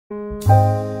Assalamu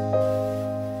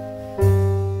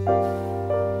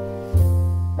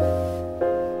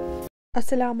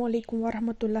alaikum wa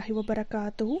rahmatullahi wa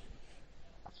barakatuh.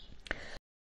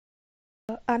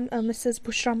 I'm Mrs.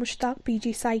 Bushra Mushtaq,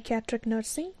 PG Psychiatric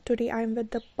Nursing. Today I am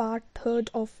with the part 3rd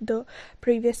of the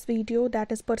previous video, that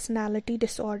is personality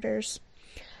disorders.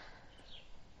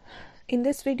 In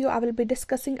this video I will be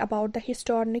discussing about the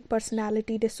histrionic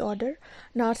personality disorder,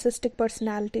 narcissistic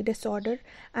personality disorder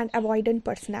and avoidant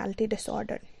personality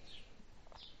disorder.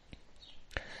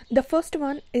 The first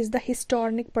one is the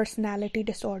histrionic personality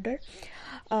disorder.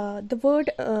 The word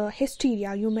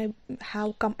hysteria, you may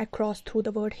have come across through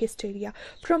the word hysteria.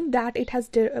 From that it has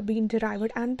been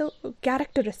derived, and the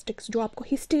characteristics जो आपको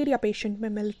hysteria patient में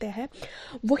मिलते हैं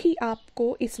वही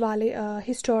आपको इस वाले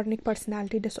histrionic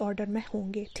personality disorder में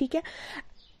होंगे, ठीक है.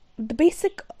 The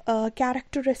basic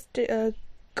characteristic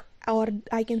or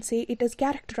I can say it is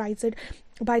characterized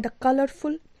by the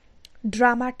colorful,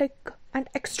 dramatic and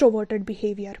extroverted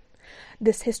behavior,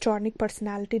 this histrionic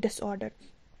personality disorder.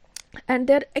 And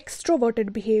their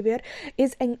extroverted behavior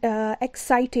is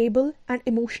excitable and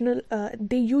emotional.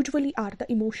 They usually are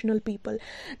the emotional people.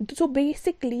 So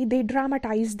basically they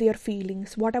dramatize their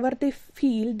feelings. Whatever they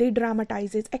feel, they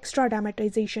dramatize it, extra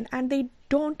dramatization, and they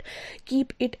don't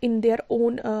keep it in their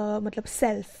own मतलब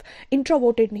self.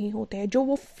 Introverted नहीं होते हैं. जो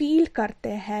वो feel करते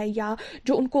हैं या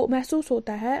जो उनको महसूस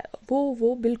होता है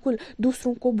वो बिल्कुल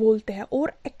दूसरों को बोलते हैं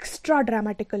और extra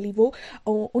dramatically वो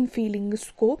उन feelings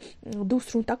को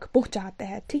दूसरों तक पहुंचाते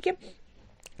हैं, ठीक है.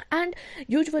 And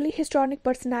usually histrionic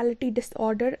personality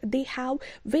disorder, they have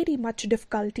very much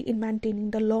difficulty in maintaining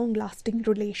the long lasting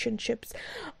relationships,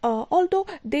 although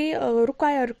they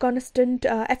require constant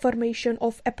affirmation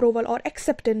of approval or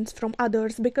acceptance from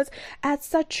others, because as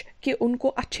such कि उनको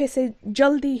अच्छे से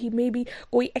जल्दी ही maybe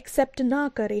कोई accept ना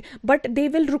करे, but they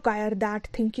will require that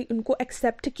thing कि उनको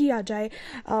accept किया जाए.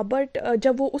 But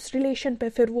जब वो उस relation पे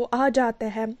फिर वो आ जाते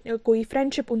हैं, कोई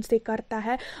friendship उनसे करता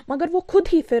है, मगर वो खुद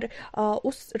ही फिर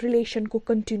उस रिलेशन को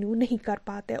कंटिन्यू नहीं कर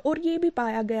पाते. और ये भी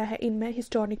पाया गया है इनमें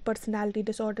हिस्ट्रोनिक पर्सनालिटी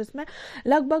डिसऑर्डर्स में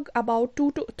लगभग अबाउट 2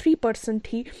 to 3%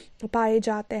 ही पाए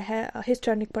जाते हैं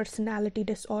हिस्ट्रोनिक पर्सनालिटी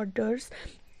डिसऑर्डर्स,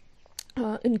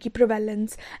 इनकी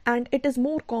prevalence, and it is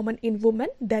more common in women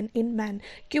then in man.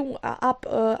 क्यों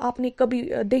आपने कभी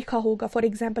देखा होगा, for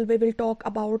example we will talk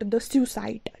about the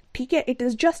suicide, ठीक है. It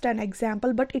is just an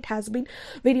example but it has been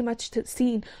very much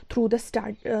seen through the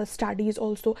studies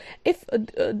also. If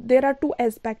there are 2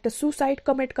 aspect, suicide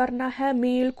commit करना है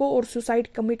mail को और suicide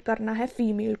commit करना है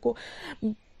female को.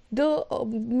 The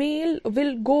male will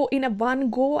go in a one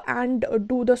go and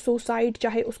do the suicide,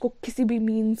 चाहे उसको किसी भी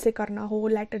मीन से करना हो,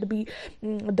 let it be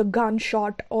the gun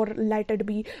shot or let it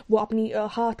be वो अपनी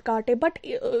हाथ काटे. बट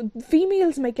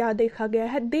females में क्या देखा गया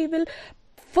है, they will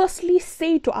firstly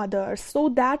say to others so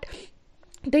that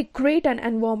they create an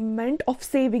environment of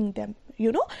saving them,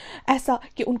 you know, ऐसा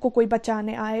कि उनको कोई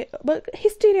बचाने आए.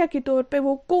 हिस्टीरिया के तौर पे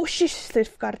वो कोशिश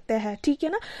सिर्फ करते हैं, ठीक है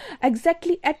ना.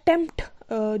 एग्जैक्टली अटेम्प्ट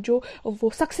जो वो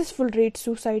सक्सेसफुल रेट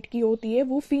सुसाइड की होती है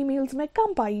वो फीमेल्स में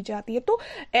कम पाई जाती है. तो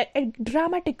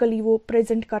ड्रामेटिकली वो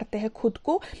प्रेजेंट करते हैं खुद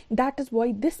को. That is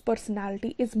why this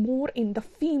personality is more in the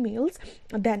females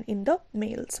then in the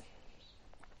mails.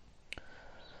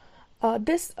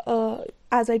 This,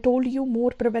 as I told you, more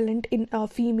prevalent in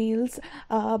females.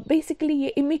 Basically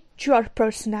ये immature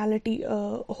personality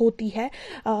होती है.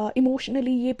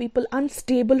 Emotionally ये people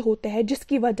unstable होते हैं,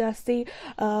 जिसकी वजह से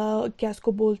क्या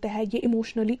इसको बोलते हैं, ये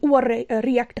emotionally over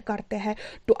react करते हैं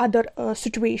to other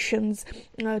situations,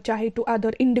 चाहे to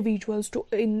other individuals, to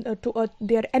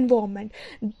their environment,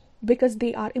 because they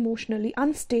are emotionally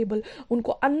unstable.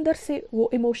 उनको अंदर से वो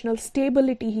emotional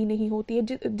stability ही नहीं होती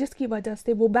है, जिसकी वजह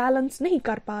से वो balance नहीं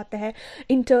कर पाते हैं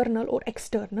internal और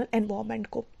external environment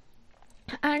को.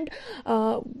 एंड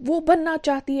वो बनना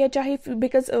चाहती है, चाहे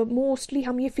बिकॉज मोस्टली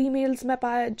हम ये फीमेल्स में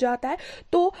पाया जाता है.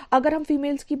 तो अगर हम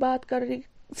फीमेल्स की बात करें,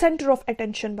 center of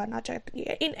attention बनना चाहती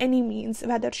है in any means,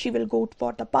 whether she will go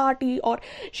for the party or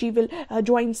she will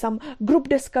join some group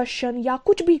discussion या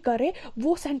कुछ भी करे,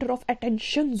 वो center of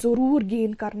attention ज़रूर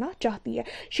gain करना चाहती है.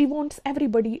 She wants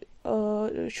everybody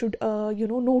should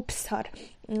notice her,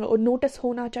 notice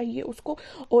होना चाहिए उसको,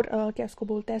 और क्या उसको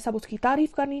बोलते हैं, सब उसकी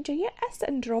तारीफ करनी चाहिए. as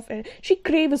center of she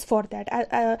craves for that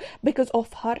because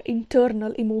of her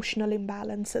internal emotional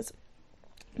imbalances.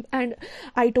 And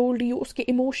I told you उसके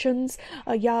इमोशंस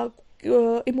या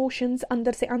इमोशंस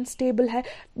अंदर से अनस्टेबल है,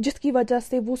 जिसकी वजह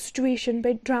से वो सिचुएशन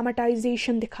पे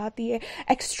ड्रामेटाइजेशन दिखाती है,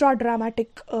 एक्स्ट्रा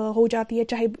ड्रामेटिक हो जाती है,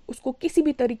 चाहे उसको किसी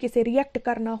भी तरीके से रिएक्ट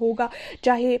करना होगा,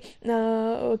 चाहे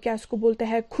क्या उसको बोलते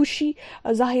हैं खुशी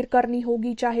जाहिर करनी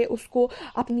होगी, चाहे उसको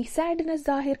अपनी सैडनेस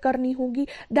जाहिर करनी होगी,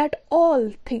 that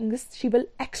all things she will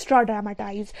extra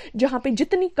dramatise. जहाँ पे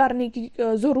जितनी करने की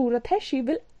ज़रूरत है शी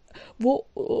विल वो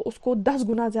उसको 10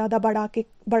 गुना ज़्यादा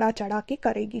बढ़ा चढ़ा के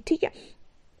करेगी, ठीक है।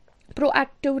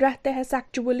 प्रोएक्टिव रहते हैं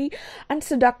sexually and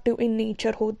seductive in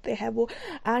nature होते हैं वो,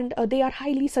 and they are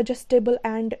highly suggestible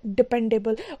and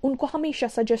dependable. उनको हमेशा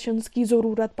सजेशंस की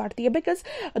ज़रूरत पड़ती है, because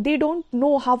they don't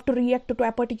know how to react to a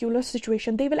particular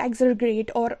situation, they will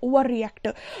एक्सरग्रेट और over react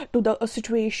to the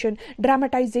situation.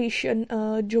 Dramatisation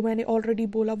जो मैंने ऑलरेडी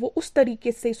बोला, वो उस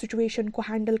तरीके से सिचुएशन को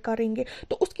हैंडल करेंगे,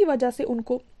 तो उसकी वजह से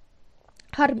उनको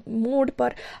हर मोड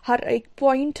पर, हर एक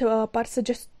पॉइंट पर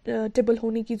सजेस्टेबल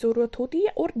होने की ज़रूरत होती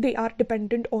है, और they are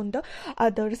dependent on the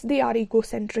others, they are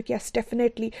egocentric. Yes,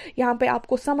 definitely यहाँ पे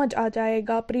आपको समझ आ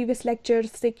जाएगा प्रीवियस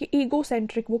लेक्चर्स से कि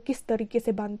ईगोसेंट्रिक वो किस तरीके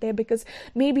से बनते हैं, because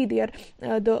may be there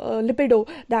the libido,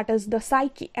 that is the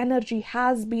psyche energy,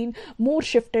 has been more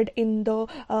shifted in the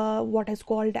what is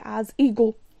called as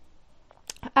ego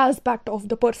aspect of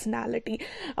the personality.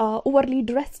 Overly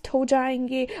dressed हो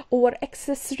जाएंगे, ओवर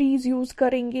एक्सेसरीज यूज़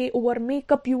करेंगे, over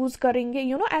makeup use करेंगे,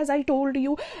 you know, as I told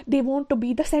you, they want to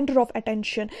be the centre of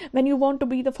attention. When you want to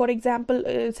be the, for example,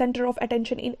 centre of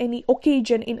attention in any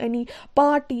occasion, in any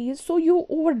party, so you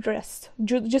over dress,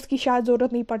 जिसकी शायद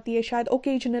ज़रूरत नहीं पड़ती है, शायद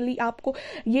occasionally आपको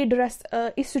ये dress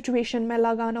इस सिचुएशन में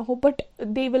लगाना हो, but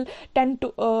they will tend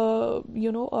to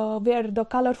you know where the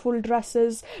colourful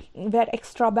dresses, where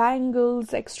extra bangles,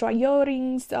 extra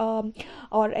earrings,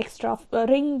 or extra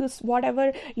rings, whatever,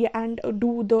 yeah, and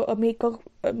do the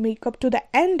makeup to the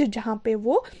end जहाँ पे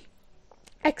वो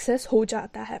excess हो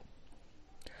जाता है।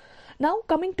 Now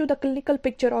coming to the clinical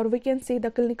picture, or we can say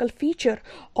the clinical feature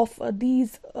of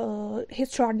these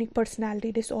histrionic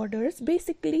personality disorders,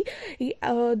 basically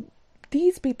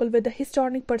these people with the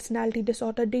histrionic personality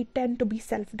disorder, they tend to be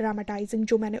self dramatizing,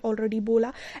 जो मैंने already बोला,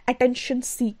 attention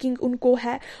seeking उनको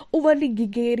है, overly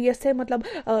gregarious है,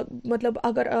 मतलब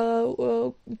अगर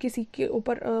किसी के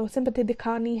ऊपर sympathy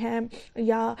दिखानी है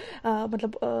या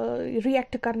मतलब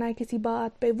react करना है किसी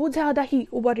बात पे, वो ज़्यादा ही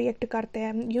over react करते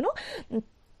हैं, you know,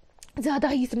 ज़्यादा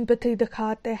ही सिंपैथी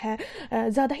दिखाते हैं,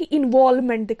 ज़्यादा ही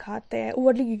इन्वॉल्वमेंट दिखाते हैं,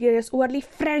 ओवरली ग्रेगरियस, ओवरली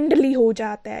फ्रेंडली हो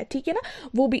जाता है, ठीक है ना,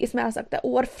 वो भी इसमें आ सकता है,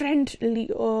 ओवर फ्रेंडली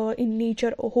इन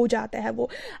नेचर हो जाता है वो,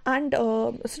 एंड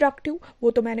सेडक्टिव,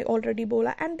 वो तो मैंने ऑलरेडी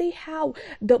बोला, and they have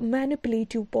the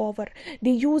manipulative power,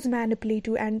 they use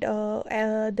manipulative and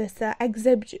this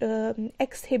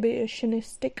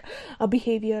exhibitionistic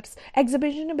behaviors.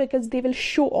 Exhibition because they will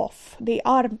show off, they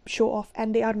are show off,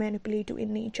 and they are manipulative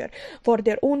in nature for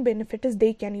their own benefit, is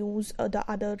they can use the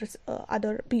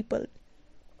other people.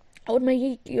 और मैं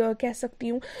ये कह सकती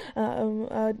हूँ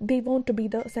they want to be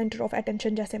the centre of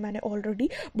attention, जैसे मैंने already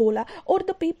बोला। और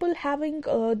the people having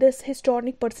this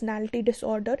histrionic personality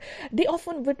disorder, they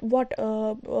often with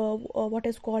what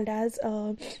is called as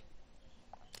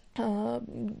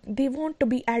they want to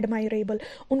be admirable.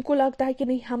 उनको लगता है कि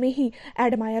नहीं, हमें ही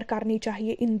एडमायर करनी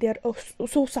चाहिए इन देयर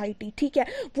सोसाइटी, ठीक है,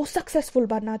 वो सक्सेसफुल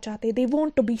बनना चाहते हैं, they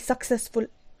want to be successful,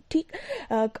 ठीक,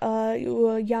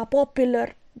 या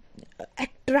पॉपुलर,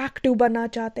 अट्रैक्टिव बनना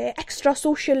चाहते हैं, एक्स्ट्रा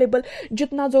सोशलेबल,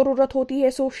 जितना ज़रूरत होती है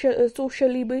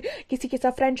सोशली भी, किसी के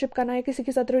साथ फ्रेंडशिप करना है, किसी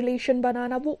के साथ रिलेशन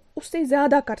बनाना, वो उससे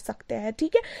ज़्यादा कर सकते हैं,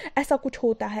 ठीक है, ऐसा कुछ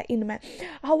होता है इनमें।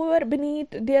 हाउएवर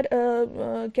बीनीथ देयर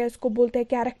क्या इसको बोलते हैं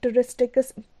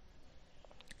कैरेक्टरिस्टिक्स,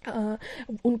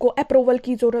 उनको अप्रूवल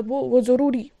की ज़रूरत, वो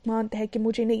ज़रूरी मानते हैं कि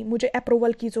मुझे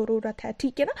अप्रूवल की ज़रूरत है,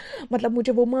 ठीक है ना, मतलब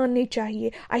मुझे वो मानने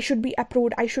चाहिए, I should be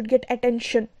approved, I should get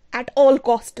attention at all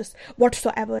costs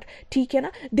whatsoever, ठीक है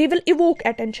ना, they will evoke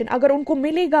attention, अगर उनको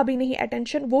मिलेगा भी नहीं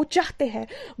attention, वो चाहते हैं,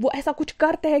 वो ऐसा कुछ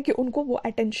करते हैं कि उनको वो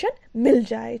attention मिल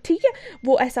जाए, ठीक है,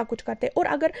 वो ऐसा कुछ करते हैं। और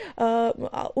अगर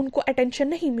उनको attention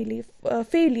नहीं मिली,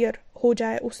 failure हो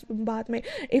जाए उस बात में,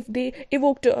 if they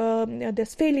evoked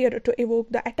this failure to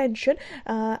evoke the attention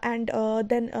and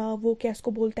then वो क्या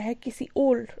इसको बोलते हैं, किसी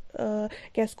और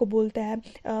क्या इसको बोलते हैं,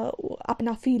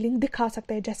 अपना फीलिंग दिखा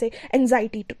सकते हैं, जैसे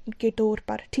एंजाइटी के तौर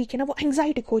पर, ठीक है ना, वो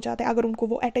एंजाइटिक हो जाता है अगर उनको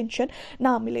वो अटेंशन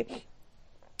ना मिले,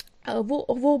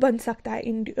 वो बन सकता है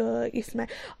इसमें।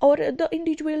 और the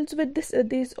individuals with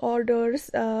this orders,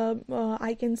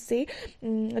 I can say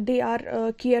they are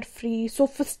care free,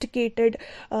 sophisticated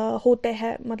होते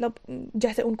हैं, मतलब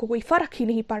जैसे उनको कोई फ़र्क ही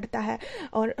नहीं पड़ता है,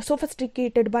 और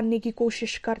सोफिस्टिकेटेड बनने की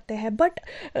कोशिश करते हैं, बट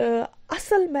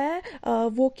असल में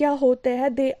वो क्या होते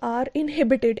हैं, दे आर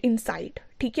इनहिबिटेड इनसाइड,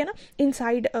 ठीक है ना,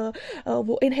 इनसाइड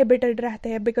वो इनहिबिटेड रहते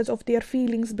हैं because of their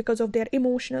feelings, because of their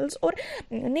emotionals, और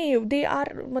नहीं दे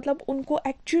आर मतलब उनको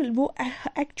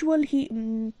एक्चुअल ही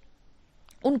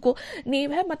उनको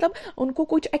नेव है, मतलब उनको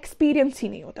कुछ एक्सपीरियंस ही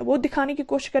नहीं होता, वो दिखाने की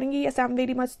कोशिश करेंगे yes I am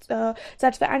very much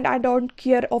satisfied and I don't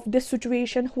care of this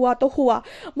situation, हुआ तो हुआ,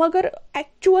 मगर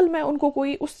एक्चुअल में उनको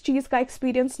कोई उस चीज़ का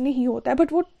एक्सपीरियंस नहीं होता है,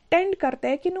 बट वो टेंड करते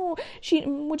हैं कि नो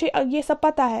मुझे ये सब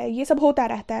पता है, ये सब होता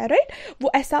रहता है, राइट,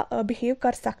 वो ऐसा बिहेव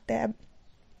कर सकते हैं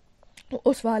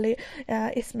उस वाले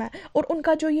इसमें। और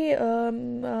उनका जो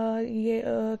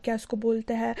क्या इसको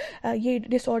बोलते हैं, ये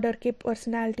डिसऑर्डर के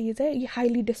पर्सनालिटीज़ है, ये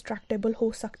हाईली डिस्ट्रैक्टेबल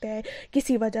हो सकते हैं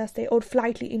किसी वजह से, और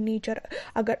फ्लाइटली इन नेचर,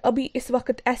 अगर अभी इस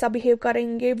वक्त ऐसा बिहेव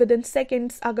करेंगे विद इन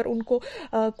सेकेंड्स, अगर उनको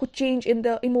कुछ चेंज इन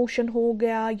द इमोशन हो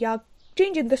गया या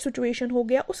चेंज इन द सिचुएशन हो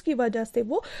गया, उसकी वजह से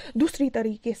वो दूसरी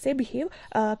तरीके से बिहेव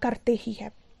करते ही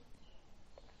है।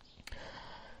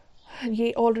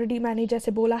 ये ऑलरेडी मैंने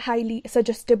जैसे बोला, हाईली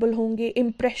सजेस्टेबल होंगे,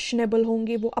 इम्प्रेशनेबल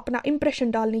होंगे, वो अपना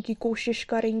इम्प्रेशन डालने की कोशिश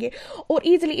करेंगे, और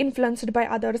ईजिली इन्फ्लुएंस्ड बाय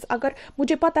अदर्स। अगर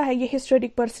मुझे पता है ये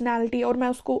हिस्टेरिक पर्सनालिटी और मैं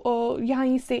उसको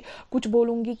यहीं से कुछ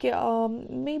बोलूँगी कि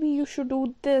may be you should do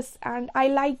this and I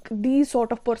like these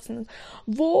sort of person,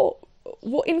 वो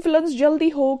इन्फ्लुएंस जल्दी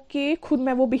हो के खुद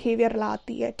में वो बिहेवियर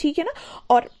लाती है, ठीक है ना।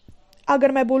 और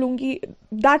अगर मैं बोलूँगी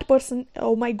that person,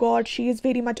 O my God she is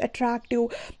very much attractive,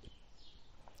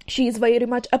 she is very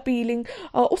much appealing,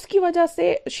 उसकी वजह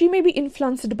से she may be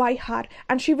influenced by her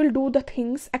and she will do the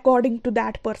things according to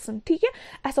that person, ठीक है।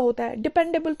 ऐसा होता है,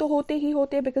 dependable तो होते ही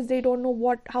होते हैं because they don't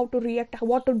know how to react,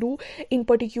 what to do in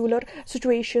particular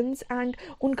situations, and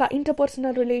उनका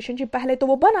इंटरपर्सनल रिलेशनशिप पहले तो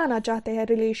वो बनाना चाहते हैं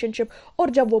रिलेशनशिप, और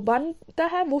जब वो बनता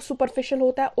है वो सुपरफिशियल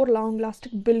होता है और लॉन्ग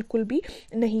लास्टिंग बिल्कुल भी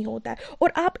नहीं होता है।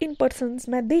 और आप इन पर्सन्स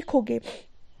में देखोगे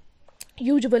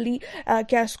यूजुअली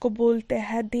क्या इसको बोलते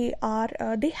हैं, they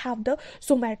have the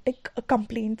somatic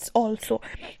complaints also,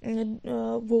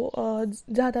 वो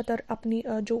ज़्यादातर अपनी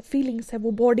जो फीलिंग्स है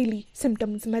वो बॉडीली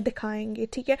सिम्टम्स में दिखाएंगे,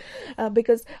 ठीक है,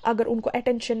 बिकॉज अगर उनको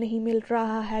अटेंशन नहीं मिल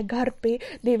रहा है घर पे,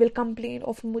 दे विल कंप्लेन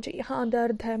ऑफ मुझे यहाँ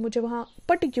दर्द है, मुझे वहाँ,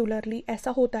 पर्टिकुलरली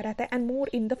ऐसा होता रहता है, and more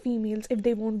in the females, if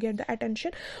they won't get the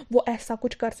attention वो ऐसा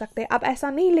कुछ कर सकते हैं। अब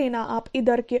ऐसा नहीं लेना आप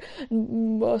इधर के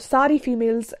सारी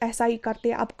फीमेल्स ऐसा ही करते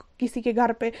हैं, आप किसी के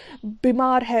घर पे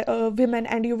बीमार है women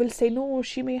and you will say no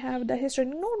she may have the history,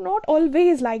 no not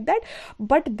always like that,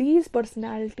 but these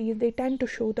personalities they tend to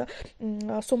show the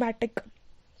somatic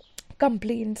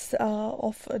complaints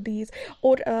of these,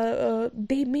 or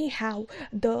they may have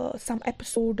some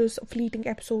episodes, fleeting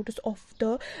episodes of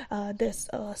this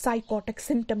psychotic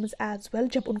symptoms as well।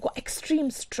 जब उनको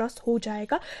extreme stress हो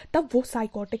जाएगा तब वो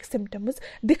psychotic symptoms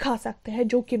दिखा सकते हैं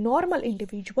जो कि normal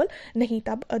individual नहीं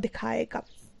तब दिखाएगा।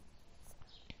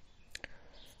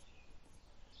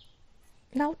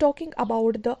 Now talking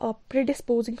about the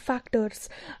predisposing factors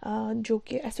जो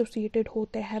कि associated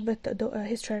होते हैं with the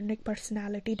histrionic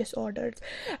personality disorders,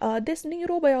 this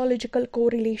neurobiological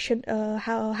correlation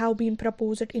have been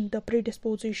proposed in the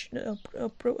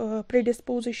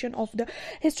predisposition of the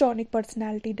histrionic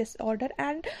personality disorder,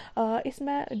 and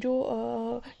इसमें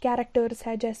जो characters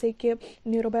है जैसे कि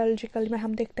neurobiological में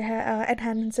हम देखते हैं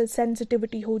enhanced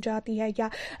sensitivity हो जाती है, या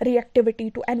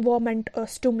reactivity to environment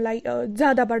stimuli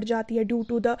ज़्यादा बढ़ जाती है due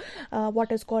to the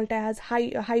what is called as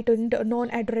heightened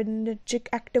non-adrenergic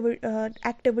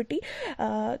activity,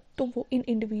 तो वो इन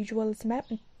individuals में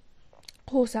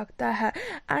हो सकता है।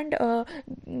 एंड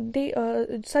दे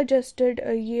सजेस्टेड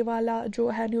ये वाला जो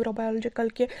है न्यूरोबायोलॉजिकल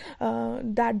के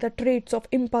that the traits of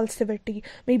impulsivity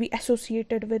may be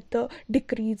associated with the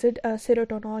decreased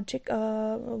serotonergic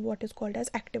what is called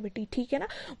as activity, ठीक है ना।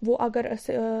 वो अगर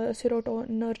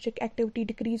सेरोटोनर्जिक एक्टिविटी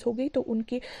डिक्रीज हो गई तो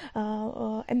उनकी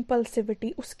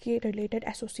इम्पल्सिविटी उसके रिलेटेड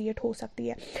एसोसिएट हो सकती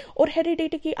है। और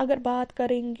हेरिडिटी की अगर बात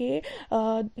करेंगे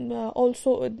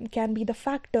also can be the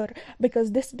factor because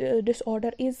this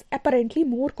disorder is apparently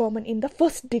more common in the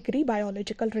first degree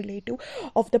biological relative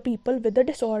of the people with the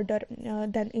disorder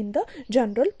than in the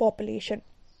general population,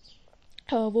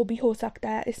 वो भी हो सकता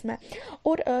है इसमें।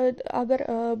 और अगर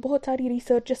बहुत सारी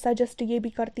रिसर्च सजेस्ट ये भी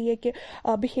करती है कि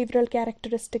बिहेवियरल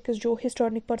कैरेक्टरिस्टिक्स जो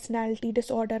हिस्टोनिक पर्सनालिटी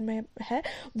डिसऑर्डर में है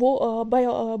वो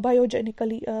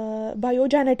बायोजेनेटिकली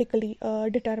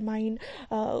डिटरमाइन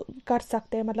कर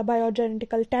सकते हैं, मतलब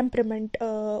बायोजेनेटिकल टेम्परामेंट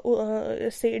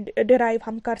से डिराइव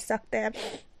हम कर सकते हैं।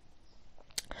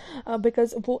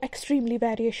 बिकॉज वो extremely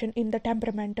variation in the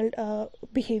temperamental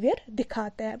behaviour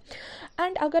दिखाते हैं.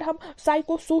 एंड अगर हम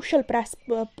साइको सोशल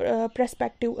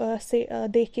परस्पेक्टिव से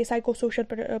देखें, साइको सोशल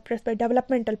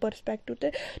डेवलपमेंटल परस्पेक्टिव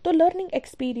से, तो लर्निंग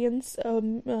एक्सपीरियंस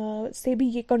से भी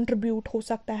ये कंट्रीब्यूट हो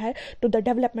सकता है to the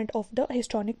development of the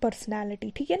histrionic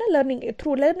personality. ठीक है ना, लर्निंग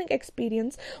थ्रू लर्निंग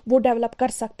एक्सपीरियंस वो डेवलप कर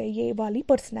सकते हैं ये वाली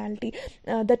पर्सनैलिटी.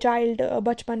 द चाइल्ड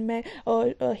बचपन में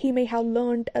ही may have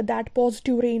learned that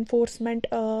positive reinforcement,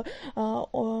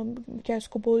 क्या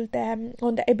इसको बोलते हैं,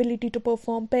 on the ability to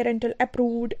perform parental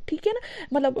approved. ठीक है ना,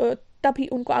 मतलब तभी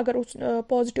उनको अगर उस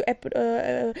पॉजिटिव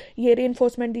ये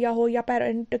रीइंफोर्समेंट दिया हो या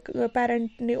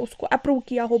पेरेंट ने उसको अप्रूव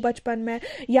किया हो बचपन में,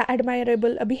 या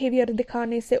एडमायरेबल बिहेवियर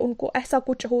दिखाने से उनको ऐसा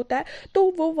कुछ होता है, तो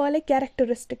वो वाले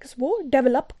कैरेक्टरिस्टिक्स वो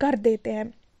डेवलप कर देते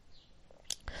हैं.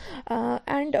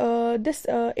 And this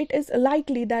it is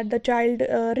likely that the child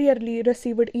rarely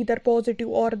received either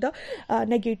positive or the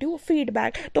negative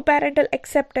feedback. तो parental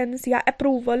acceptance या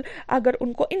approval अगर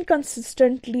उनको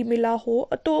inconsistently मिला हो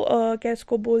तो क्या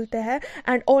इसको बोलते हैं,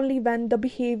 and only when the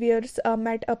behaviors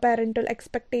met parental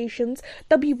expectations,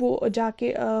 तभी वो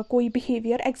जाके कोई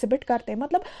behavior exhibit करते हैं.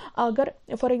 मतलब अगर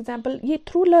for example ये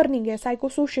through learning है,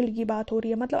 psychosocial की बात हो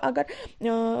रही है, मतलब अगर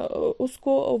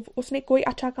उसने कोई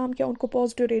अच्छा काम किया, उनको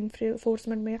positive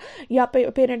रेनफोर्समेंट में, या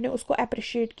पेरेंट ने उसको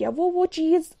अप्रिशिएट किया, वो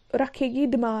चीज़ रखेगी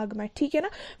दिमाग में. ठीक है ना,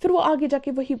 फिर वो आगे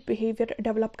जाके वही बिहेवियर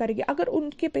डेवलप करेगी. अगर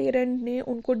उनके पेरेंट ने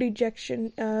उनको डिजेक्शन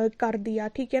कर दिया,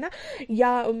 ठीक है ना,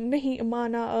 या नहीं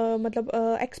माना, मतलब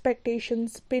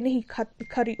एक्सपेक्टेशंस पे नहीं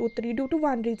खरी उतरी ड्यू टू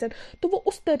वन रीज़न, तो वो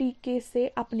उस तरीके से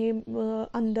अपने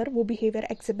अंदर वो बिहेवियर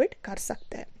एग्जिबिट कर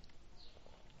सकते हैं.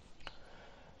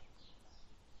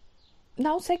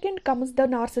 Now second comes the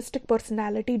narcissistic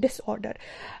personality disorder,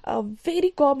 a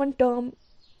very common term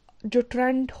जो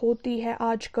ट्रेंड होती है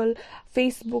आजकल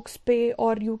फेसबुक्स पे,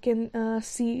 और you can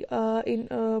see in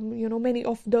you know many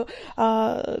of the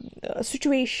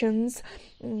situations.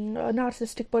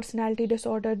 Narcissistic personality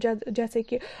disorder, जैसे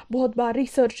कि बहुत बार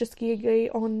रिसर्चेस किए गए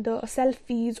ऑन द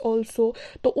सेल्फीज ऑल्सो,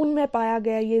 तो उनमें पाया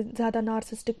गया ये ज़्यादा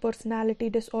नार्सिसिस्टिक पर्सनालिटी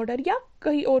डिसऑर्डर. या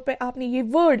कहीं और पे आपने ये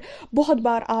वर्ड बहुत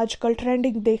बार आजकल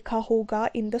ट्रेंडिंग देखा होगा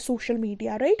in the social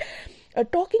media, right.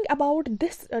 Talking about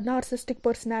this narcissistic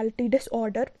personality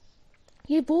disorder,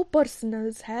 ये वो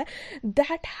पर्सनल्स है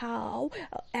that have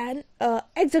an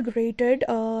exaggerated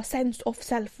sense of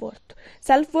self-worth.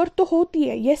 Self-worth तो होती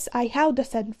है, yes, I have the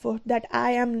self-worth that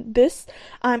I am this,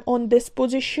 I'm on this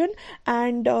position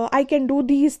and I can do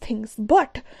these things,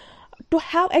 but to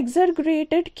have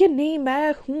exaggerated कि नहीं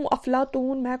मैं हूँ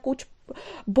अफलातून, मैं कुछ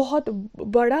बहुत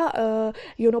बड़ा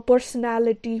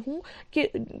पर्सनैलिटी हूँ, कि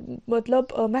मतलब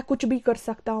मैं कुछ भी कर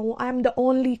सकता हूँ, I am the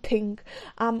only thing,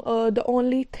 I am the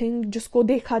only thing जिसको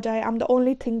देखा जाए, I am the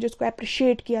only thing जिसको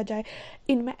अप्रिशिएट किया जाए.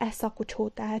 इनमें ऐसा कुछ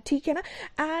होता है, ठीक है ना.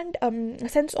 And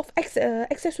sense of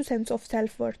excessive sense of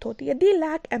self worth होती है. They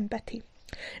lack empathy,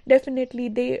 definitely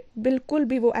they बिल्कुल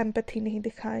भी वो एम्पैथी नहीं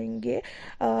दिखाएंगे.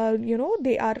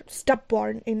 They are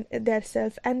स्टबबॉर्न in their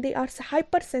self and they are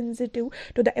hyper sensitive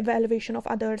to the evaluation of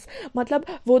others. मतलब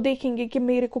वो देखेंगे कि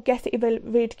मेरे को कैसे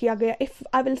इवेलुएट किया गया. If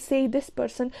I will say this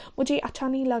person मुझे अच्छा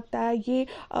नहीं लगता है, ये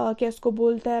क्या इसको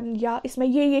बोलता है, या इसमें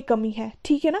ये कमी है,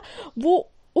 ठीक है ना, वो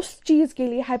उस चीज़ के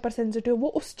लिए हाइपर सेंसिटिव, वो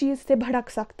उस चीज़ से भड़क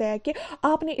सकता है कि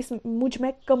आपने इस मुझ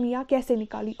में कमियां कैसे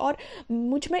निकाली, और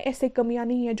मुझ में ऐसे कमियां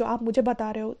नहीं है जो आप मुझे बता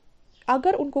रहे हो.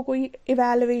 अगर उनको कोई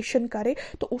इवैल्यूएशन करे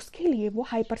तो उसके लिए वो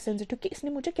हाइपर सेंसिटिव कि इसने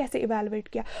मुझे कैसे इवैल्यूएट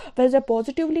किया, वैसे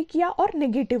पॉजिटिवली किया और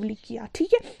नेगेटिवली किया,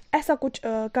 ठीक है, ऐसा कुछ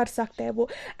कर सकते हैं वो.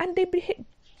 एंड दे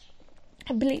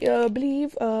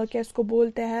बिलीव क्या इसको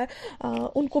बोलते हैं,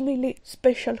 उनको मिले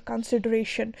special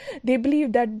consideration. They believe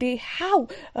that they have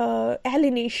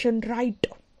alienation right,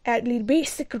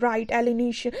 basic right,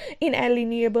 alienation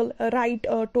इनएलिनिएबल right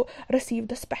to receive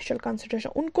the special consideration.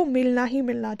 उनको मिलना ही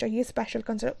मिलना चाहिए स्पेशल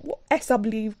कंसिडरेशन, वो ऐसा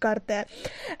बिलीव करते हैं.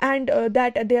 And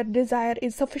that there desire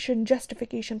is sufficient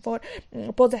justification for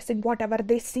possessing what ever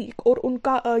they seek. और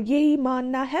उनका यही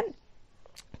मानना है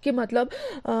कि मतलब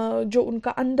जो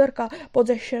उनका अंदर का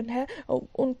पोजीशन है,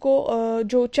 उनको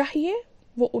जो चाहिए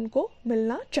वो उनको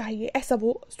मिलना चाहिए, ऐसा वो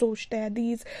सोचते हैं.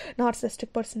 These narcissistic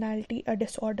personality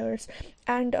disorders.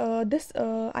 And this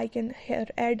I can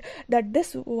hear add that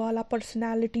this वाला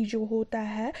पर्सनैलिटी जो होता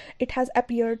है, it has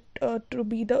appeared to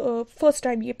be the first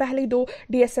time, ये पहले 2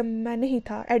 DSM में नहीं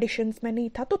था, एडिशंस में नहीं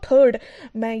था, तो थर्ड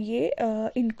में ये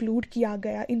इंक्लूड किया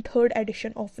गया in third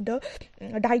edition of the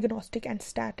diagnostic and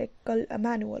statistical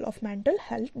manual of mental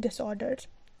health disorders.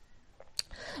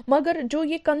 मगर जो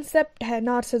ये कंसेप्ट है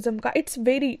नार्सिज्म का, इट्स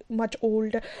वेरी मच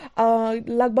ओल्ड,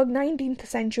 लगभग 19th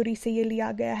सेंचुरी से ये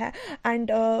लिया गया है।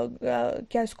 एंड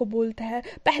क्या इसको बोलते हैं,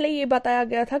 पहले ये बताया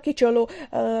गया था कि चलो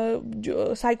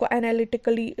जो साइको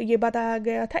एनालिटिकली ये बताया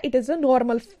गया था, it is a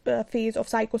normal phase of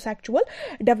साइकोसेक्चुअल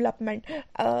development.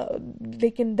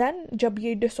 लेकिन देन जब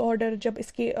ये डिसऑर्डर, जब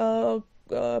इसके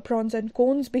प्रॉन्स एंड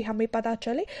कॉन्स भी हमें पता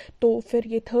चले, तो फिर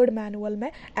ये थर्ड मैनुअल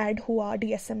में ऐड हुआ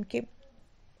DSM के।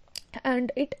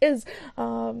 एंड इट इज़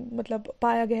मतलब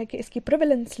पाया गया है कि इसकी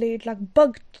प्रिवेलेंस रेट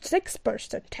लगभग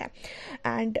 6% है।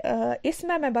 एंड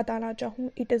इसमें मैं बताना चाहूँ,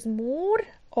 it is more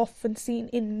often seen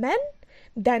in man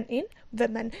then in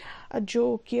women,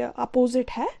 जो कि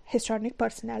अपोजिट है हिस्ट्रॉनिक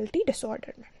पर्सनैलिटी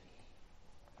डिसऑर्डर में।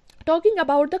 Talking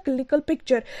about the clinical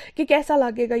picture कि कैसा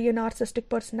लगेगा ये नार्सिस्टिक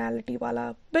पर्सनैलिटी वाला,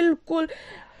 बिल्कुल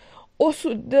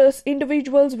this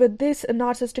individuals with this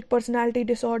narcissistic personality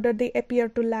disorder, they appear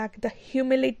to lack the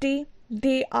humility,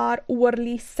 they are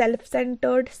overly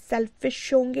self-centered, selfish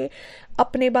होंगे,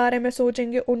 अपने बारे में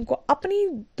सोचेंगे, उनको अपनी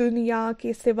दुनिया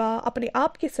के सिवा, अपने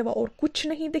आप के सिवा और कुछ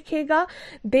नहीं दिखेगा।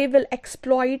 they will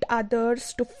exploit others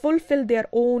to fulfill their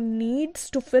own needs,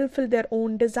 to fulfill their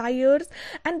own desires,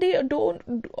 and they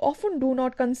often do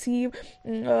not conceive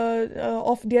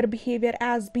of their behavior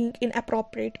as being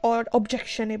inappropriate or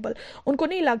objectionable। उनको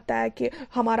नहीं लगता है कि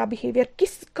हमारा बिहेवियर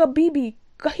कभी भी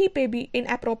कहीं पे भी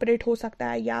इनअप्रोप्रिएट हो सकता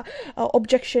है या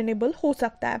ऑब्जेक्शनेबल हो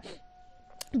सकता है,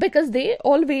 because they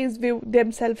always view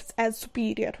themselves as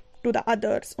superior to the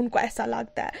others. उनको ऐसा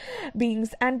लगता है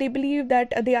beings, and they believe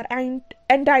that they are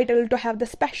entitled to have the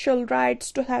special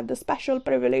rights, to have the special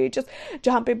privileges,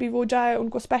 जहाँ पे भी वो जाए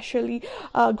उनको स्पेशली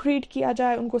ग्रीट किया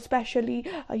जाए, उनको स्पेशली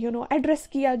एड्रेस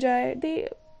किया जाए।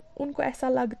 उनको ऐसा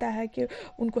लगता है कि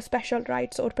उनको स्पेशल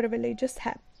राइट्स और प्रिविलेजेस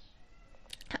है।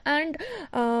 एंड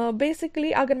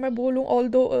बेसिकली अगर मैं बोलूँ,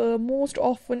 although most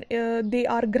often they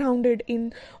are grounded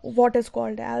in what is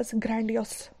called as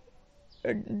grandiose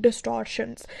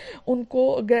distortions. उनको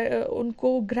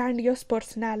ग्रैंडियस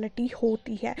पर्सनैलिटी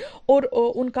होती है, और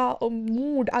उनका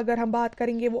मूड अगर हम बात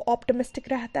करेंगे वो ऑप्टिमिस्टिक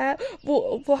रहता है।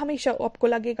 वो हमेशा आपको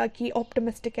लगेगा कि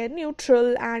ऑप्टिमिस्टिक है,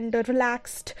 न्यूट्रल एंड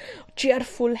रिलैक्स्ड,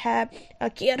 चेयरफुल है,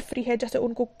 केयर फ्री है, जैसे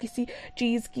उनको किसी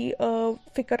चीज़ की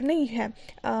फिक्र नहीं है।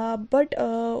 But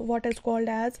what is called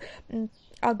as,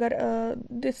 अगर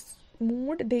this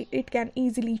mood it can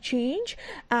easily change,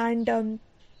 and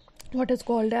what is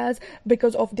called as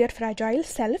because of their fragile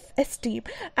self-esteem।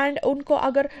 and उनको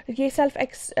अगर ये self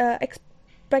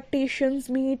expectations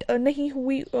meet नहीं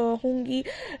हुई होंगी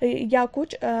या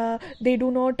कुछ, they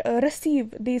do not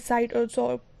receive these side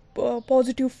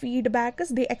positive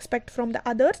feedbacks they expect from the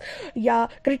others, या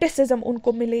criticism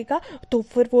उनको मिलेगा, तो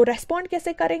फिर वो रेस्पॉन्ड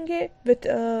कैसे करेंगे विथ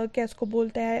क्या इसको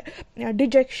बोलते हैं,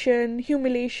 डिजेक्शन,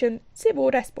 ह्यूमिलेशन से वो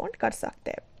रेस्पॉन्ड कर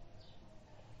सकते हैं।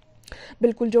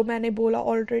 बिल्कुल जो मैंने बोला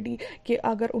ऑलरेडी कि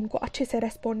अगर उनको अच्छे से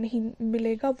रेस्पॉन्ड नहीं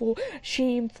मिलेगा, वो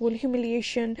शेमफुल,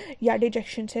 ह्यूमिलिएशन या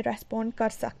डिजेक्शन से रेस्पॉन्ड कर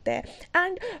सकते हैं।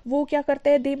 एंड वो क्या करते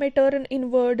हैं, दे मे टर्न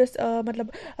इनवर्ड्स,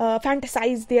 मतलब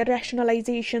फैंटेसाइज देयर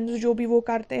रैशनलाइजेशन, जो भी वो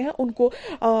करते हैं उनको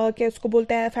क्या उसको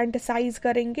बोलते हैं, फैंटेसाइज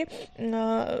करेंगे,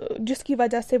 जिसकी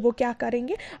वजह से वो क्या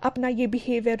करेंगे, अपना ये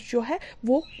बिहेवियर जो है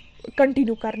वो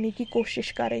कंटिन्यू करने की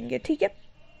कोशिश करेंगे। ठीक है।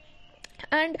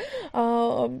 एंड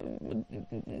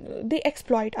दे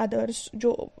एक्सप्लॉइट अदर्स,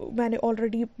 जो मैंने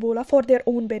ऑलरेडी बोला, for their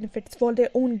own benefits, for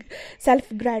their own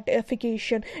self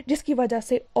gratification, जिसकी वजह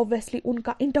से ऑब्वियसली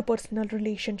उनका इंटरपर्सनल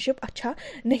रिलेशनशिप अच्छा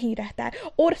नहीं रहता है।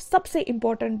 और सबसे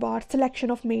इम्पॉर्टेंट बात,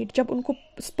 सिलेक्शन ऑफ मेट, जब उनको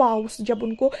स्पाउस, जब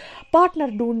उनको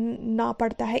पार्टनर ढूंढना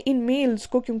पड़ता है इन मेल्स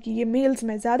को, क्योंकि ये मेल्स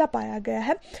में ज़्यादा पाया गया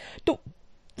है, तो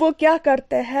वो क्या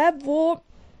करते हैं, वो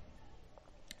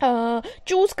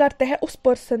चूज़ करते हैं उस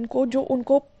पर्सन को जो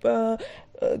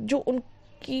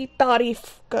उनकी तारीफ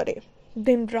करे,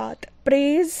 दिन रात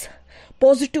praise,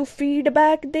 positive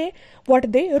feedback they, what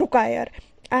they require,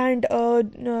 and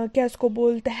क्या इसको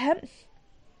बोलते हैं,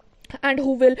 and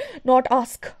who will not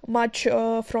ask much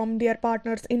from there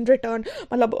partners in return,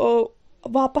 मतलब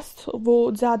वापस वो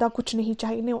ज़्यादा कुछ नहीं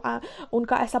चाहिए।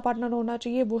 उनका ऐसा पार्टनर होना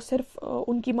चाहिए वो सिर्फ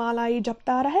उनकी मालाएं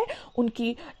जपता रहे,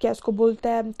 उनकी क्या इसको बोलते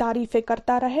हैं तारीफ़ें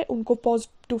करता रहे, उनको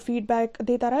पॉजिटिव फीडबैक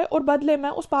देता रहे, और बदले में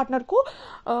उस पार्टनर को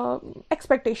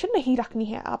एक्सपेक्टेशन नहीं रखनी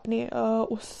है अपने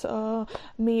उस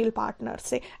मेल पार्टनर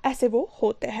से। ऐसे वो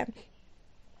होते हैं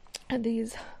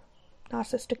these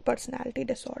narcissistic personality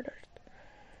disorders।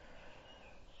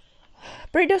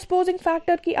 प्रीडिस्पोजिंग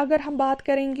factor की अगर हम बात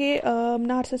करेंगे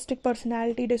नार्सिसिस्टिक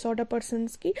पर्सनालिटी डिसऑर्डर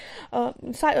पर्सन्स की,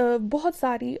 बहुत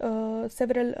सारी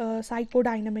सेवरल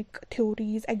साइकोडायनामिक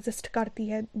थ्योरीज एग्जिस्ट करती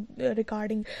है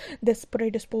regarding this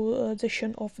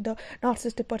predisposition of the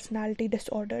narcissistic personality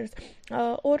disorders,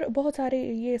 और बहुत सारे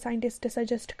ये साइंटिस्ट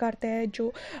सजेस्ट करते हैं जो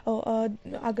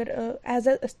अगर as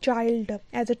a child,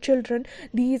 as a children,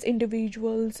 these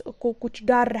individuals को कुछ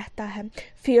डर रहता है,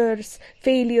 फियर्स,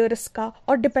 फेलियर्स का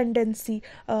और डिपेंडेंसी,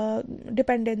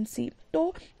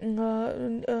 तो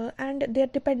and there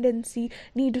dependency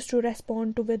needs to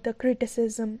respond to with the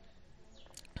criticism,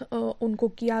 उनको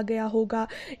किया गया होगा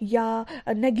या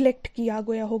नेग्लेक्ट किया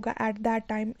गया होगा at that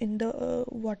time in the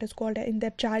what is called in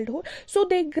their childhood, so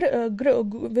they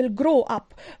will grow up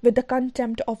with the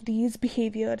contempt of these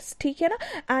behaviours, ठीक है ना,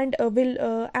 एंड विल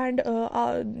एंड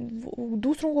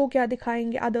दूसरों को क्या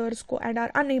दिखाएंगे, अदर्स को, and are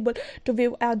unable to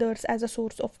view others as a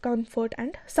source of comfort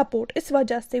and support. इस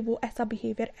वजह से वो ऐसा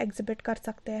बिहेवियर एग्जिबिट कर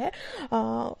सकते हैं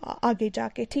आगे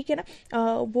जाके, ठीक है ना।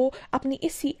 वो अपनी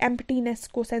इसी एम्प्टीनेस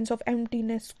को, सेंस ऑफ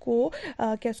एम्प्टीनेस को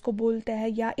क्या इसको बोलते हैं,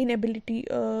 या इनएबिलिटी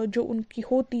जो उनकी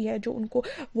होती है, जो उनको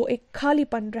वो एक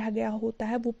खालीपन रह गया होता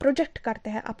है, वो प्रोजेक्ट करते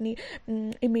हैं अपनी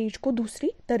इमेज को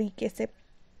दूसरी तरीके से।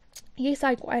 ये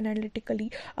साइको एनालिटिकली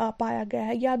पाया गया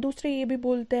है। या दूसरे ये भी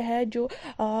बोलते हैं जो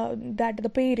that the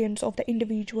parents of the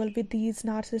individual with these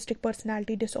narcissistic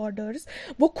personality disorders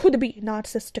वो खुद भी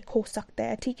नार्सिसिस्टिक हो सकते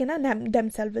हैं, ठीक है ना।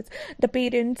 देमसेल्व्स द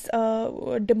पेरेंट्स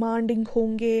डिमांडिंग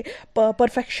होंगे,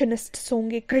 परफेक्शनिस्ट्स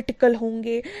होंगे, क्रिटिकल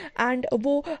होंगे, एंड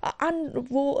वो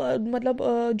मतलब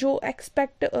जो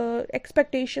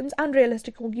एक्सपेक्टेशंस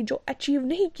अनरियलिस्टिक होगी, जो अचीव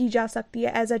नहीं की जा सकती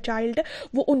है एज अ चाइल्ड,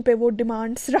 वो उन पे वो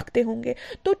डिमांड्स रखते होंगे।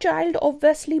 तो चाइल्ड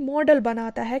ऑब्वियसली मॉडल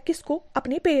बनाता है किसको,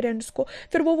 अपने पेरेंट्स को,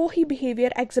 फिर वो वही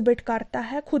बिहेवियर एग्जिबिट करता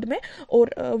है खुद में,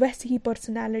 और वैसी ही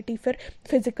पर्सनालिटी फिर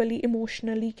फिजिकली,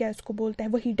 इमोशनली क्या इसको बोलते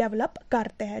हैं, वही डेवलप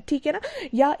करते हैं, ठीक है ना।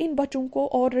 या इन बच्चों को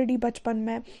ऑलरेडी बचपन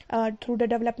में through the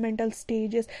developmental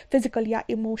stages physical या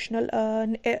इमोशनल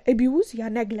अब्यूज या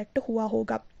नेग्लेक्ट हुआ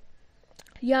होगा।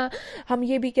 या हम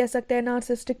ये भी कह सकते हैं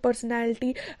नार्सिसिस्टिक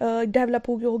पर्सनैलिटी डेवलप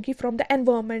हुई होगी फ्रॉम द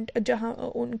एनवायरनमेंट जहाँ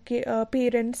उनके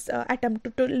पेरेंट्स अटेम्प्ट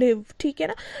टू लिव, ठीक है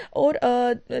ना, और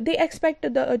they expect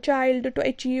the child to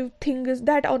achieve things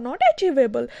that are not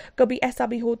achievable, कभी ऐसा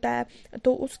भी होता है,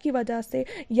 तो उसकी वजह से।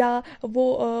 या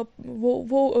वो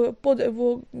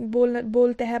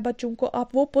बोलते हैं बच्चों को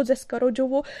आप वो पोजेस करो जो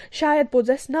वो शायद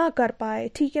पोजेस ना कर पाए,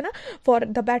 ठीक है ना, for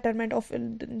the betterment of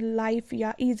life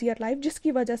या ईजियर लाइफ,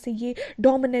 जिसकी वजह से ये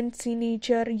डोमिनेंसी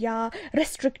नेचर या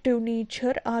रेस्ट्रिक्टिव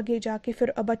नेचर आगे जाके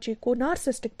फिर बच्चे को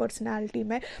नार्सिसिस्टिक पर्सनालिटी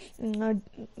में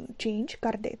चेंज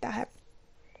कर देता है।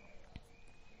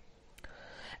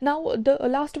 Now the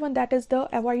last one, that is the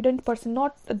avoidant person,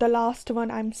 not the last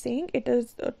one I'm saying, it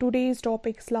is today's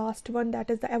topic's last one, that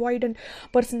is the avoidant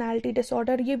personality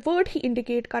disorder। ये word ही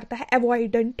indicate करता है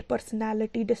avoidant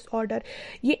personality disorder,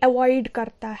 ये avoid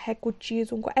करता है कुछ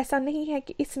चीज़ों को, ऐसा नहीं है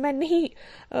कि इसमें नहीं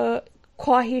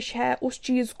ख्वाहिश है उस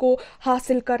चीज़ को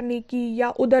हासिल करने की या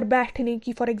उधर बैठने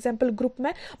की, फॉर एग्जांपल ग्रुप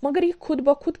में, मगर ये खुद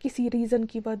ब खुद किसी रीज़न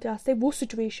की वजह से वो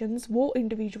सिचुएशंस, वो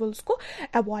इंडिविजुअल्स को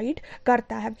अवॉइड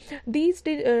करता है।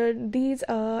 These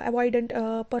avoidant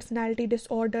personality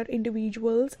disorder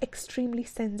individuals extremely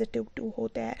sensitive to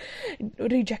होते हैं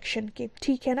रिजेक्शन के,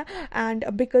 ठीक है ना, एंड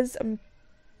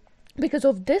बिकॉज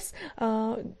ऑफ दिस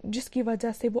जिसकी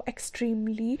वजह से वो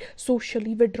एक्सट्रीमली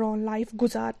सोशली विड्रॉन लाइफ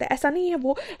गुजारते हैं। ऐसा नहीं है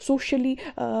वो सोशली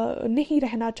नहीं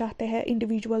रहना चाहते हैं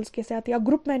इंडिविजुअल्स के साथ, या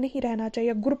ग्रुप में नहीं रहना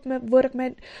चाहिए, ग्रुप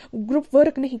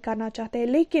वर्क नहीं करना चाहते हैं,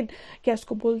 लेकिन क्या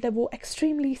उसको बोलते हैं, वो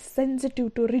एक्सट्रीमली सेंसिटिव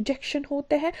टू रिजेक्शन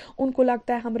होते हैं। उनको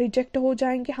लगता है हम रिजेक्ट हो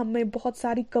जाएंगे, हमें बहुत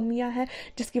सारी कमियां हैं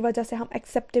जिसकी वजह से हम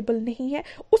एक्सेप्टेबल नहीं है,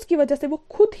 उसकी वजह से वो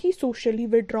खुद ही सोशली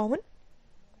विड्रॉन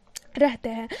रहते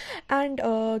हैं, एंड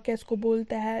क्या इसको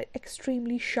बोलते हैं,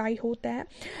 एक्सट्रीमली शाई होते हैं,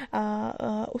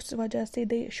 उस वजह से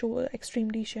दे शो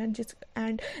एक्सट्रीमली शाई,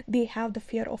 and they have the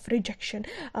fear of rejection,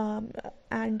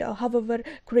 and however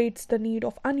creates the need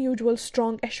of unusual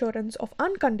strong assurance of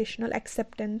unconditional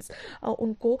acceptance।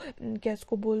 उनको क्या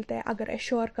इसको बोलते हैं, अगर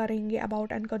assure करेंगे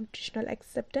about unconditional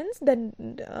acceptance, then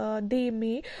they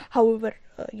may however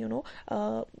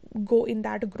go in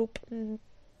that group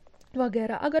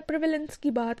वगैरह। अगर prevalence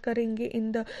की बात करेंगे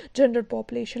इन द जनरल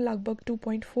पॉपुलेशन लगभग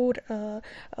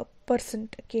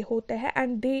 2.4% के होते हैं,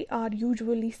 and they are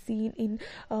usually seen in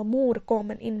more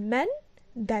common in man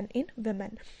then in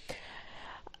women,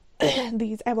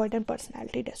 these avoidant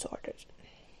personality disorders।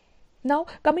 Now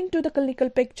coming to the clinical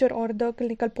picture or the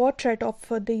clinical portrait of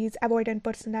these avoidant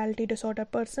personality disorder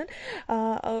person,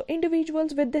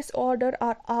 individuals with this disorder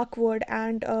are awkward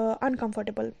and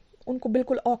uncomfortable उनको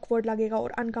बिल्कुल awkward लगेगा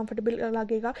और uncomfortable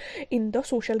लगेगा in the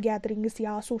social gatherings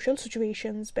या social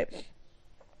situations पे।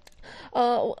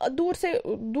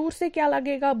 दूर से क्या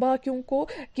लगेगा बाकियों को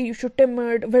कि you should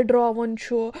timid विड्रॉवन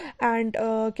show and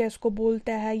क्या इसको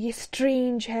बोलता है, ये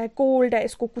स्ट्रेंज है, कोल्ड है,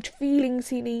 इसको कुछ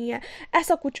फीलिंग्स ही नहीं है,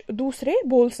 ऐसा कुछ दूसरे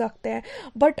बोल सकते हैं।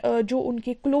 बट जो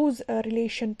उनके क्लोज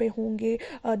रिलेशन पे होंगे,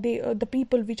 the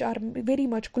people which are very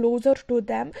much closer to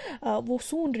them, वो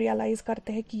सून रियलाइज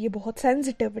करते हैं कि ये बहुत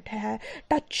सेंसिटिव है,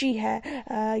 टची है,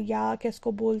 या क्या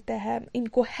इसको बोलते हैं,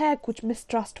 इनको है कुछ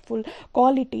मिसट्रस्टफुल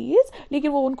क्वालिटीज,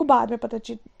 लेकिन वो उनको बाद में पता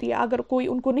चलती है। अगर कोई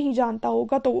उनको नहीं जानता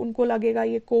होगा तो उनको लगेगा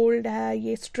ये कोल्ड है,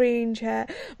 ये स्ट्रेंज है,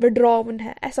 विड्रॉवन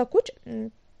है, ऐसा कुछ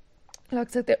लग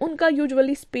सकते हैं। उनका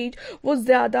यूजुअली स्पीच वो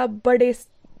ज़्यादा बड़े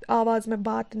आवाज़ में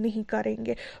बात नहीं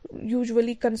करेंगे,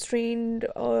 यूजुअली कंस्ट्रेन्ड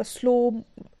स्लो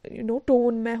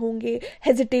टोन में होंगे,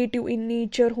 हेजिटेटिव इन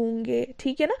नेचर होंगे,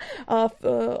 ठीक है ना।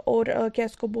 और क्या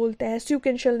इसको बोलते हैं,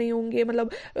 सिक्वेंशियल नहीं होंगे,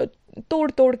 मतलब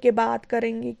तोड़ तोड़ के बात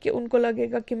करेंगे कि उनको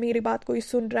लगेगा कि मेरी बात कोई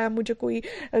सुन रहा है, मुझे कोई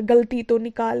गलती तो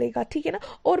निकालेगा, ठीक है ना।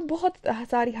 और बहुत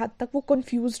सारी हद तक वो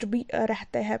कंफ्यूज्ड भी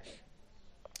रहते हैं,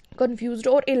 कंफ्यूज्ड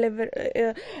और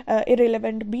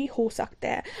इरेलेवेंट भी हो सकते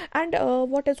हैं। And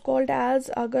what is called as,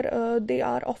 अगर दे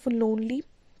आर ऑफन लोनली,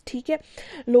 ठीक है,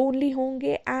 लोनली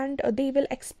होंगे एंड दे विल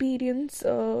एक्सपीरियंस,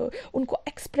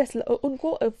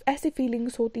 उनको ऐसी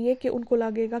फीलिंग्स होती है कि उनको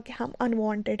लगेगा कि हम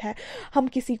अनवांटेड है, हम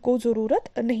किसी को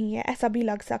ज़रूरत नहीं है, ऐसा भी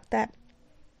लग सकता है।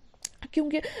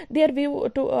 क्योंकि देयर व्यू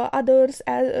टू अदर्स,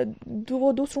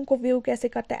 वो दूसरों को व्यू कैसे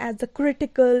करते हैं, as a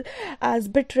critical, as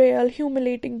betrayal,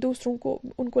 humiliating, दूसरों को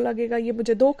उनको लगेगा ये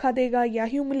मुझे धोखा देगा या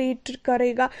ह्यूमिलेट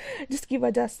करेगा, जिसकी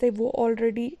वजह से वो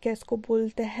ऑलरेडी कैसको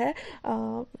बोलते हैं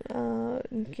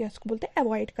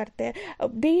अवॉइड करते हैं।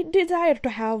 दे desire to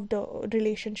have the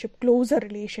relationship, closure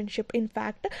relationship in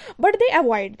fact, but they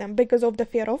avoid them because of the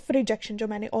fear of rejection, जो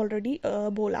मैंने ऑलरेडी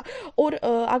बोला। और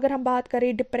अगर हम बात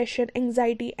करें डिप्रेशन,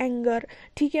 एंग्जाइटी, एंगर,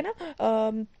 ठीक है ना,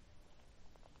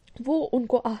 वो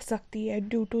उनको आ सकती है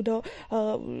due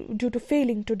to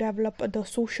failing to develop the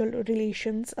social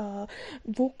relations.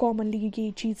 वो कॉमनली ये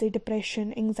चीज़ें,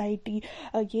 डिप्रेशन, एंग्जाइटी,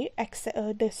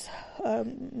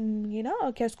 ये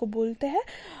ना क्या इसको बोलते हैं,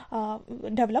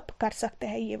 डेवलप कर सकते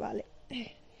हैं ये वाले।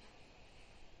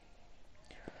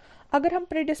 अगर हम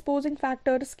प्रीडिस्पोजिंग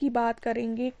फैक्टर्स की बात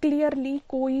करेंगे, क्लियरली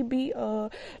कोई भी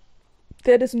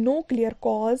there is no clear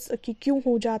cause कि क्यों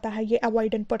हो जाता है ये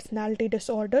अवॉइडेंट पर्सनैलिटी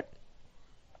डिसऑर्डर,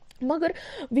 मगर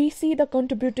we see the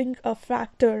contributing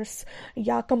factors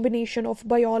या combination of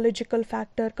biological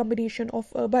factor, combination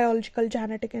of biological,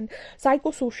 genetic and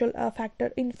psychosocial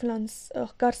factor influence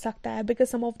कर सकता है। Because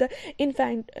some of the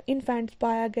infants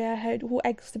पाया गया है who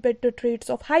exhibit the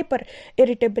traits of hyper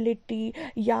irritability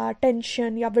या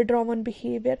tension या विड्रॉवन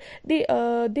behaviour,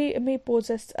 they may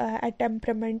possess a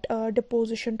temperament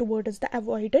disposition towards the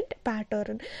avoidant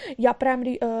pattern। या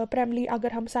primary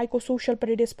अगर हम साइकोसोशल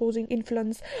प्रेडिस्पोजिंग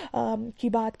इन्फ्लुएंस की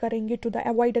बात करेंगे टू द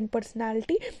अवॉइडेंट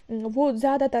पर्सनालिटी, वो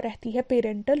ज़्यादातर रहती है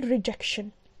पेरेंटल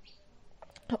रिजेक्शन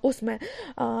उसमें,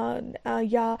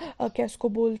 या क्या इसको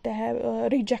बोलते हैं,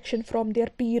 rejection from there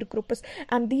Pir groups.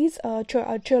 And these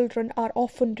children are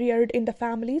often Rudyard in the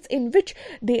families in which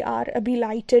they are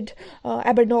बिलाइटेड,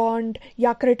 अबेंडोन्ड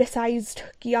या क्रिटिसाइज्ड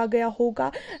किया गया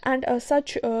होगा, and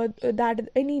such that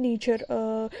any nature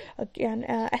can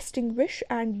extinguish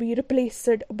and be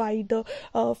replaced by the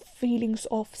feelings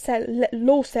of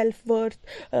low self-worth,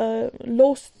 low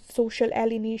social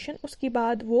alienation। उसके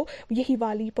बाद वो यही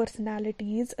वाली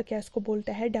personalities क्या इसको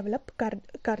बोलते हैं डेवलप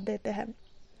कर देते हैं।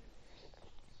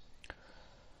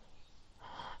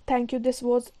 Thank you. This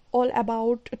was all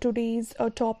about today's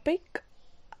topic.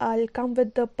 I'll come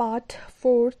with the part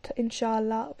 4th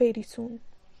inshallah very soon.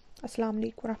 Assalamu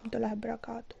alaikum warahmatullahi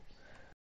wabarakatuh.